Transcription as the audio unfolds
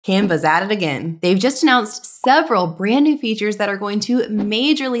Canva's at it again. They've just announced several brand new features that are going to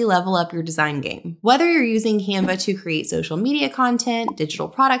majorly level up your design game. Whether you're using Canva to create social media content, digital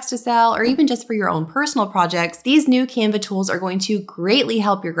products to sell, or even just for your own personal projects, these new Canva tools are going to greatly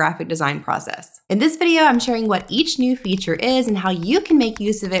help your graphic design process. In this video, I'm sharing what each new feature is and how you can make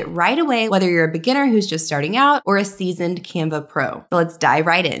use of it right away, whether you're a beginner who's just starting out or a seasoned Canva pro. So let's dive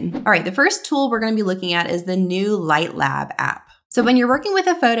right in. All right, the first tool we're going to be looking at is the new allll app. So when you're working with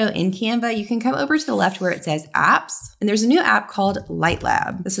a photo in Canva, you can come over to the left where it says apps, and there's a new app called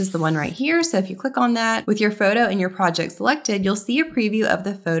allll. This is the one right here. So if you click on that with your photo and your project selected, you'll see a preview of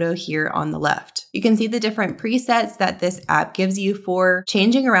the photo here on the left. You can see the different presets that this app gives you for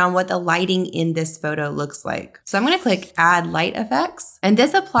changing around what the lighting in this photo looks like. So I'm going to click add light effects, and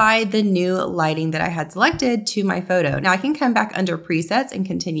this applied the new lighting that I had selected to my photo. Now I can come back under presets and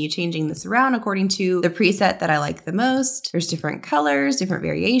continue changing this around according to the preset that I like the most. There's different colors, different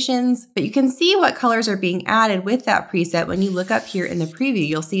variations, but you can see what colors are being added with that preset. When you look up here in the preview,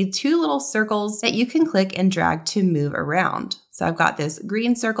 you'll see two little circles that you can click and drag to move around. So I've got this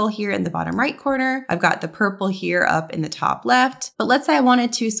green circle here in the bottom right corner. I've got the purple here up in the top left. But let's say I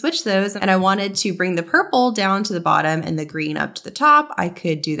wanted to switch those and I wanted to bring the purple down to the bottom and the green up to the top. I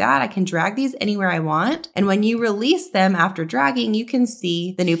could do that. I can drag these anywhere I want. And when you release them after dragging, you can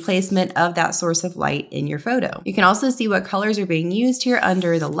see the new placement of that source of light in your photo. You can also see what colors are being used here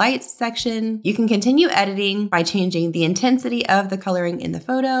under the lights section. You can continue editing by changing the intensity of the coloring in the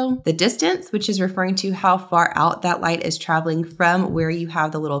photo, the distance, which is referring to how far out that light is traveling from where you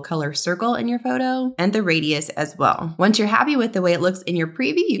have the little color circle in your photo, and the radius as well. Once you're happy with the way it looks in your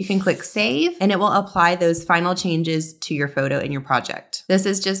preview, you can click save and it will apply those final changes to your photo in your project. This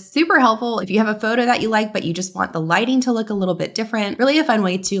is just super helpful if you have a photo that you like, but you just want the lighting to look a little bit different. Really a fun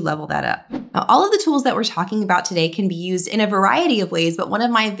way to level that up. Now, all of the tools that we're talking about today can be used in a variety of ways, but one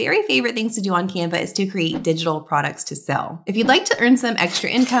of my very favorite things to do on Canva is to create digital products to sell. If you'd like to earn some extra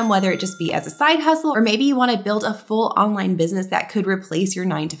income, whether it just be as a side hustle, or maybe you want to build a full online business that could replace your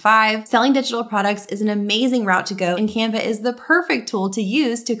 9-to-5, selling digital products is an amazing route to go, and Canva is the perfect tool to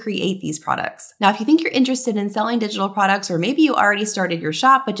use to create these products. Now, if you think you're interested in selling digital products, or maybe you already started your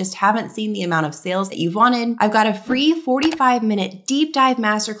shop but just haven't seen the amount of sales that you've wanted, I've got a free 45-minute deep dive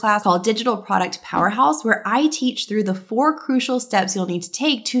masterclass called Digital Product Powerhouse, where I teach through the 4 crucial steps you'll need to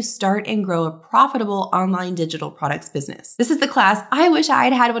take to start and grow a profitable online digital products business. This is the class I wish I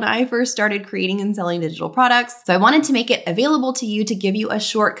had had when I first started creating and selling digital products, so I wanted to make it available to you to give you a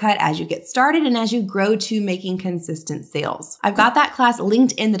shortcut as you get started and as you grow to making consistent sales. I've got that class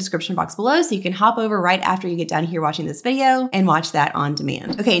linked in the description box below, so you can hop over right after you get done here watching this video and watch that on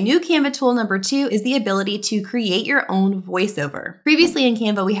demand. Okay, new Canva tool number 2 is the ability to create your own voiceover. Previously in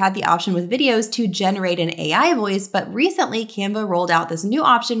Canva, we had the option with videos to generate an AI voice, but recently Canva rolled out this new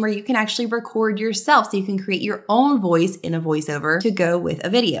option where you can actually record yourself, so you can create your own voice in a voiceover to go with a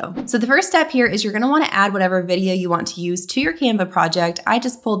video. So the first step here is you're going to want to add whatever video you want to use to your Canva project. I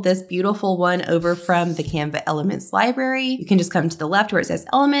just pulled this beautiful one over from the Canva Elements library. You can just come to the left where it says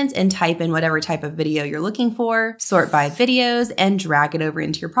Elements and type in whatever type of video you're looking for, sort by videos, and drag it over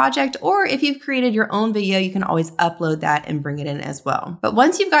into your project. Or if you've created your own video, you can always upload that and bring it in as well. But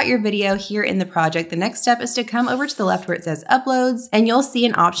once you've got your video here in the project, the next step is to come over to the left where it says Uploads, and you'll see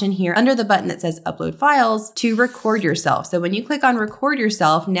an option here under the button that says Upload Files to record yourself. So when you click on Record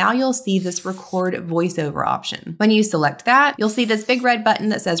Yourself, now you'll see this Record Voiceover option. When you select that, you'll see this big red button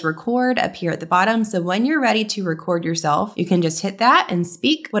that says Record up here at the bottom. So when you're ready to record yourself, you can just hit that and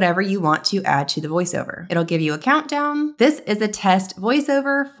speak whatever you want to add to the voiceover. It'll give you a countdown. This is a test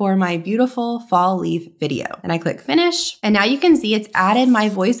voiceover for my beautiful fall leaf video. And I click Finish. And now you can see it's added my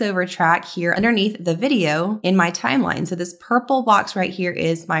voiceover track here underneath the video in my timeline. So this purple box right here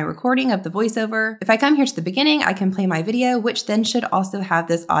is my recording of the voiceover. If I come here to the beginning, I can play my video, which then should also have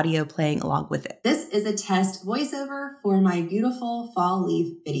this audio playing along with it. This is a test voiceover for my beautiful fall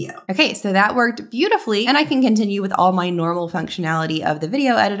leaf video. Okay, so that worked beautifully, and I can continue with all my normal functionality of the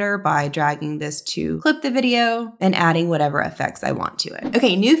video editor by dragging this to clip the video and adding whatever effects I want to it.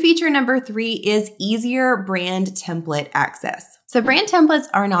 Okay, new feature number 3 is easier brand template access. So brand templates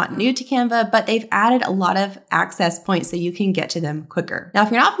are not new to Canva, but they've added a lot of access points so you can get to them quicker. Now, if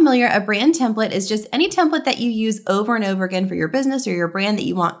you're not familiar, a brand template is just any template that you use over and over again for your business or your brand that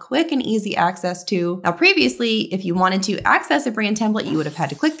you want quick and easy access to. Now, previously, if you wanted to access a brand template, you would have had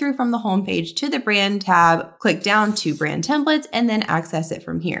to click through from the homepage to the brand tab, click down to brand templates, and then access it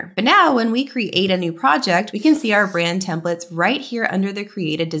from here. But now when we create a new project, we can see our brand templates right here under the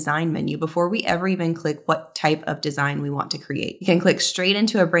Create a Design menu before we ever even click what type of design we want to create. You can click straight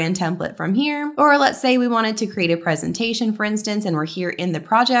into a brand template from here. Or let's say we wanted to create a presentation, for instance, and we're here in the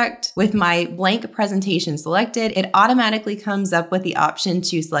project. With my blank presentation selected, it automatically comes up with the option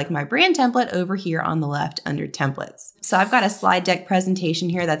to select my brand template over here on the left under templates. So I've got a slide deck presentation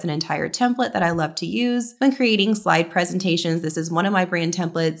here. That's an entire template that I love to use when creating slide presentations. This is one of my brand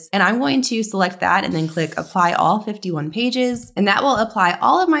templates, and I'm going to select that and then click apply all 51 pages. And that will apply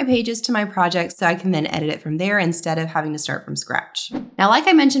all of my pages to my project so I can then edit it from there instead of having to start from scratch. Now, like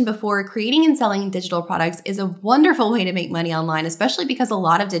I mentioned before, creating and selling digital products is a wonderful way to make money online, especially because a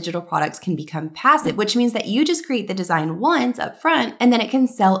lot of digital products can become passive, which means that you just create the design once up front and then it can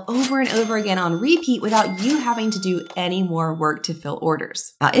sell over and over again on repeat without you having to do any more work to fill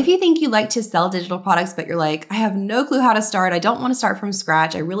orders. Now, if you think you like to sell digital products, but you're like, I have no clue how to start, I don't want to start from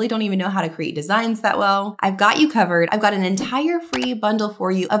scratch, I really don't even know how to create designs that well, I've got you covered. I've got an entire free bundle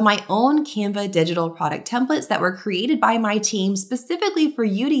for you of my own Canva digital product templates that were created by my team specifically for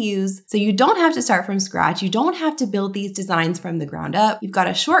you to use, so you don't have to start from scratch. You don't have to build these designs from the ground up. You've got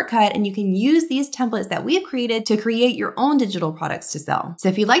a shortcut and you can use these templates that we've created to create your own digital products to sell. So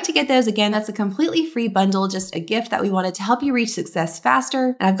if you'd like to get those, again, that's a completely free bundle, just a gift that we wanted to help you reach success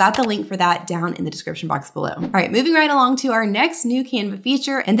faster. And I've got the link for that down in the description box below. All right, moving right along to our next new Canva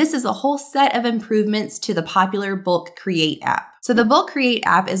feature. And this is a whole set of improvements to the popular Bulk Create app. So the Bulk Create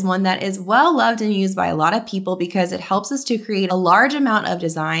app is one that is well loved and used by a lot of people because it helps us to create a large amount of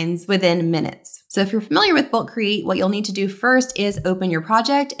designs within minutes. So if you're familiar with Bulk Create, what you'll need to do first is open your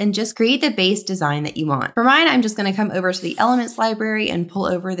project and just create the base design that you want. For mine, I'm just going to come over to the Elements library and pull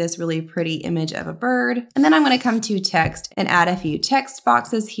over this really pretty image of a bird. And then I'm going to come to text and add a few text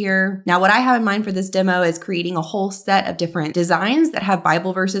boxes here. Now, what I have in mind for this demo is creating a whole set of different designs that have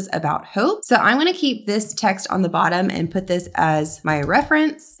Bible verses about hope. So I'm going to keep this text on the bottom and put this as my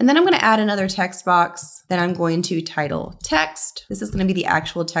reference. And then I'm going to add another text box that I'm going to title text. This is going to be the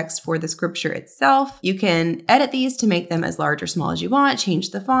actual text for the scripture itself. You can edit these to make them as large or small as you want,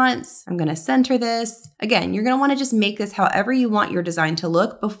 change the fonts. I'm going to center this. Again, you're going to want to just make this however you want your design to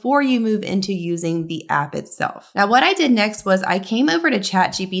look before you move into using the app itself. Now, what I did next was I came over to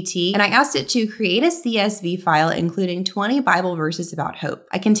ChatGPT and I asked it to create a CSV file including 20 Bible verses about hope.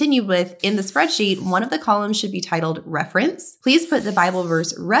 I continued with, in the spreadsheet, one of the columns should be titled reference. Please put the Bible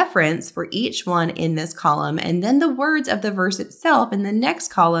verse reference for each one in this column, and then the words of the verse itself in the next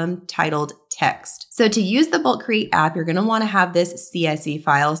column titled text. So to use the Bulk Create app, you're going to want to have this CSV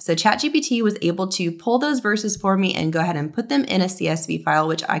file. So ChatGPT was able to pull those verses for me and go ahead and put them in a CSV file,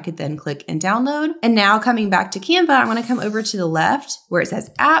 which I could then click and download. And now coming back to Canva, I'm going to come over to the left where it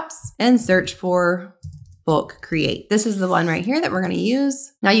says apps and search for Bulk Create. This is the one right here that we're going to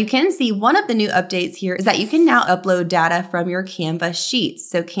use. Now you can see one of the new updates here is that you can now upload data from your Canva Sheets.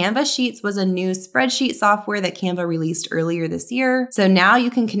 So Canva Sheets was a new spreadsheet software that Canva released earlier this year. So now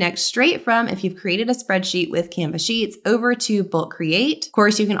you can connect straight from, if you've created a spreadsheet with Canva Sheets, over to Bulk Create. Of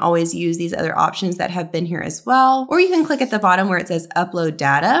course, you can always use these other options that have been here as well, or you can click at the bottom where it says upload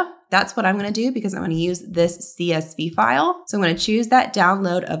data. That's what I'm going to do because I'm going to use this CSV file. So I'm going to choose that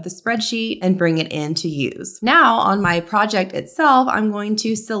download of the spreadsheet and bring it in to use. Now on my project itself, I'm going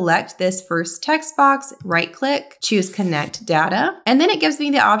to select this first text box, right click, choose connect data. And then it gives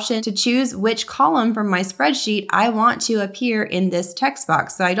me the option to choose which column from my spreadsheet I want to appear in this text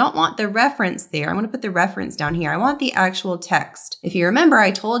box. So I don't want the reference there. I'm going to put the reference down here. I want the actual text. If you remember,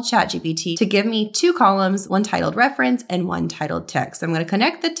 I told ChatGPT to give me two columns, one titled reference and one titled text. So I'm going to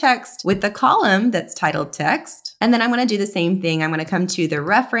connect the text with the column that's titled text. And then I'm going to do the same thing. I'm going to come to the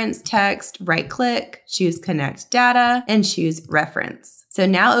reference text, right click, choose connect data, and choose reference. So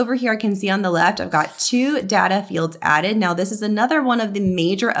now over here, I can see on the left, I've got two data fields added. Now this is another one of the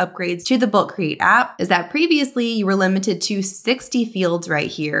major upgrades to the Bulk Create app, is that previously you were limited to 60 fields right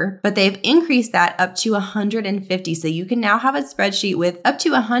here, but they've increased that up to 150. So you can now have a spreadsheet with up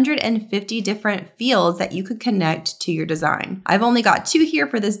to 150 different fields that you could connect to your design. I've only got two here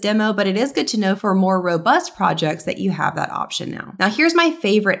for this demo, but it is good to know for more robust projects that you have that option now. Now here's my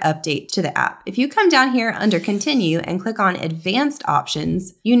favorite update to the app. If you come down here under continue and click on advanced options,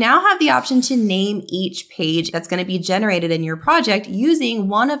 you now have the option to name each page that's going to be generated in your project using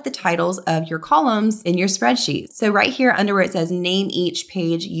one of the titles of your columns in your spreadsheet. So right here under where it says name each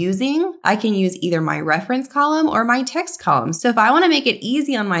page using, I can use either my reference column or my text column. So if I want to make it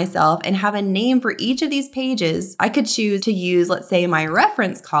easy on myself and have a name for each of these pages, I could choose to use, let's say, my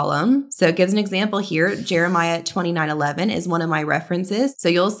reference column. So it gives an example here. Jeremiah 29:11 is one of my references. So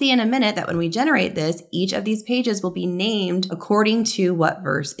you'll see in a minute that when we generate this, each of these pages will be named according to to what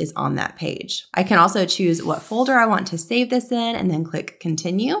verse is on that page. I can also choose what folder I want to save this in and then click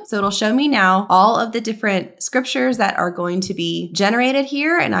continue. So it'll show me now all of the different scriptures that are going to be generated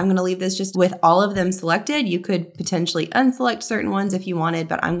here. And I'm going to leave this just with all of them selected. You could potentially unselect certain ones if you wanted,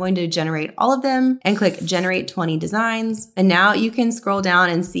 but I'm going to generate all of them and click generate 20 designs. And now you can scroll down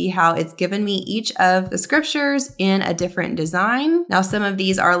and see how it's given me each of the scriptures in a different design. Now, some of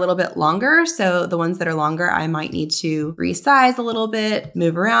these are a little bit longer. So the ones that are longer, I might need to resize a little bit,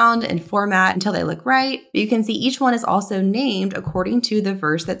 move around and format until they look right. But you can see each one is also named according to the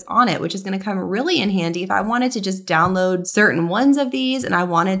verse that's on it, which is going to come really in handy if I wanted to just download certain ones of these and I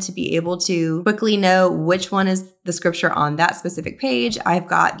wanted to be able to quickly know which one is the scripture on that specific page. I've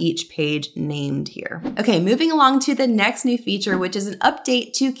got each page named here. Okay, moving along to the next new feature, which is an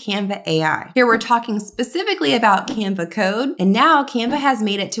update to Canva AI. Here we're talking specifically about Canva code, and now Canva has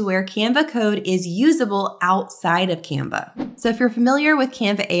made it to where Canva code is usable outside of Canva. So if you're familiar with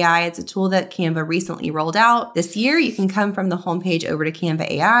Canva AI, it's a tool that Canva recently rolled out. This year, you can come from the homepage over to Canva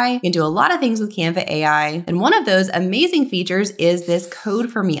AI. You can do a lot of things with Canva AI, and one of those amazing features is this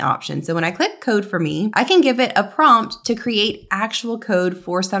code for me option. So when I click code for me, I can give it a prompt to create actual code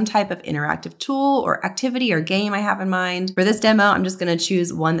for some type of interactive tool or activity or game I have in mind. For this demo, I'm just going to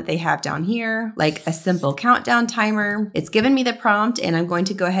choose one that they have down here, like a simple countdown timer. It's given me the prompt and I'm going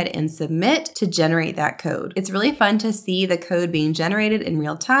to go ahead and submit to generate that code. It's really fun to see the code being generated in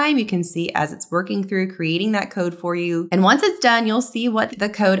real time. You can see as it's working through creating that code for you. And once it's done, you'll see what the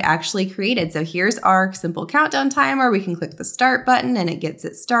code actually created. So here's our simple countdown timer. We can click the start button and it gets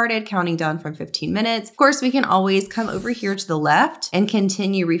it started, counting down from 15 minutes. Of course, we can always come over here to the left and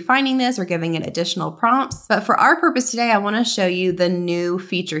continue refining this or giving it additional prompts. But for our purpose today, I want to show you the new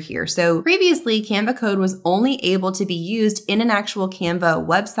feature here. So previously, Canva code was only able to be used in an actual Canva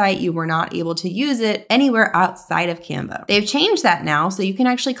website. You were not able to use it anywhere outside of Canva. They've changed that now, so you can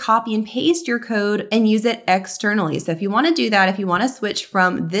actually copy and paste your code and use it externally. So if you want to do that, if you want to switch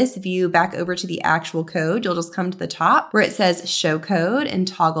from this view back over to the actual code, you'll just come to the top where it says show code and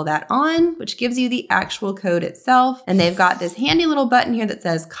toggle that on, which gives you the actual code itself. And they've got this handy little button here that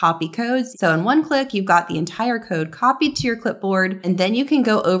says copy codes. So in one click, you've got the entire code copied to your clipboard, and then you can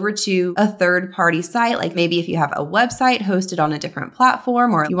go over to a third-party site. Like maybe if you have a website hosted on a different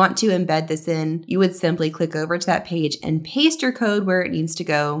platform or you want to embed this in, you would simply click over to that page and paste your code where it needs to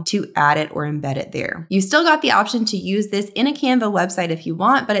go to add it or embed it there. You still got the option to use this in a Canva website if you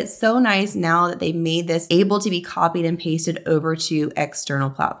want, but it's so nice now that they've made this able to be copied and pasted over to external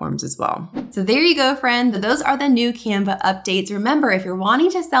platforms as well. So there you go, friend. Those are the new Canva updates. Remember, if you're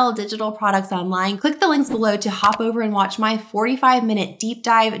wanting to sell digital products online, click the links below to hop over and watch my 45-minute deep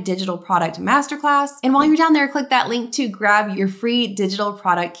dive digital product masterclass. And while you're down there, click that link to grab your free digital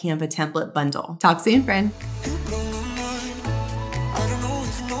product Canva template bundle. Talk soon, friend.